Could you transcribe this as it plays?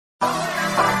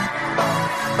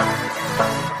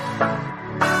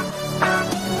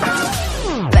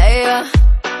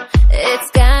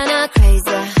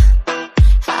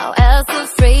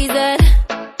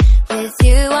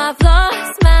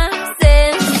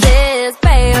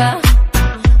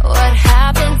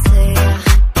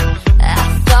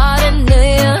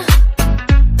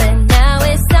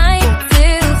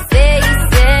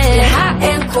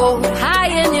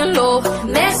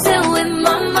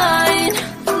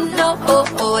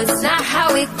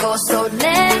goes, so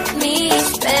let me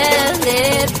spell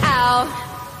it out.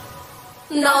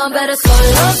 No, I'm better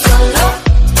solo, solo.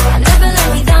 I never let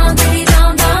me down, pretty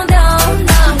down, down, down.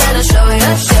 Now I'm gonna show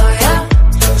ya, show ya,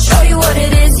 show you what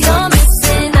it is you're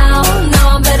missing out.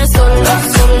 Now I'm better solo,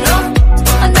 solo.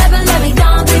 I never let me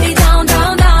down, pretty down,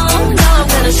 down, down. Now I'm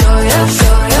gonna show ya,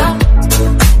 show ya,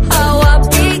 how I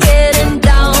be getting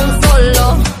down for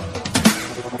low.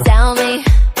 Tell me,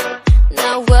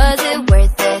 now was it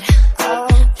worth it?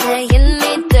 Playing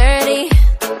me dirty,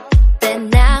 then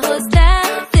now who's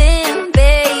laughing,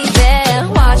 baby?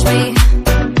 Watch me,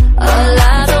 all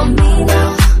eyes on me now.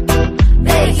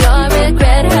 Make your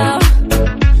regret how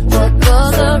what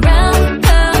goes around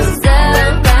comes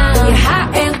around. You're hot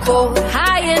and cold,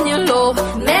 high and you're low,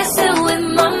 messing with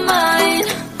my mind.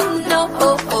 No,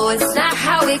 it's not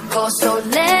how it goes, so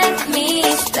let me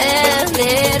spell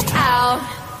it out.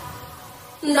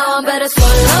 No, I'm better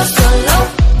solo, solo.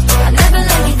 I never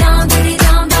let me down, pretty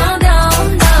down, down,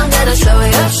 down. Now I'm gonna show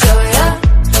ya, show ya,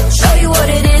 show you what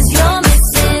it is you're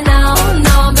missing out.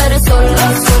 Now I'm better solo,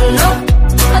 solo.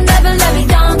 I never let me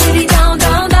down, pretty down,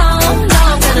 down, down. Now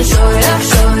I'm gonna show ya,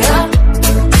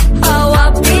 how I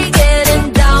be getting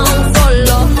down for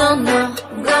low. No, no,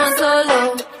 I'm going solo.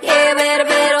 Yeah,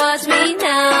 better watch me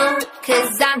now,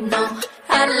 'cause I know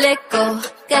how to let go.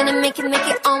 Gonna make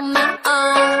it on my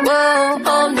own.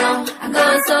 Whoa, oh no, I'm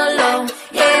going solo.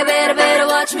 Yeah, better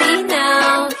watch me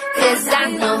now, 'cause I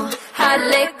know how to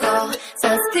let go. So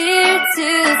it's clear to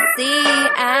see,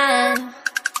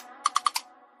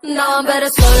 no, I'm better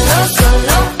solo,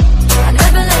 solo.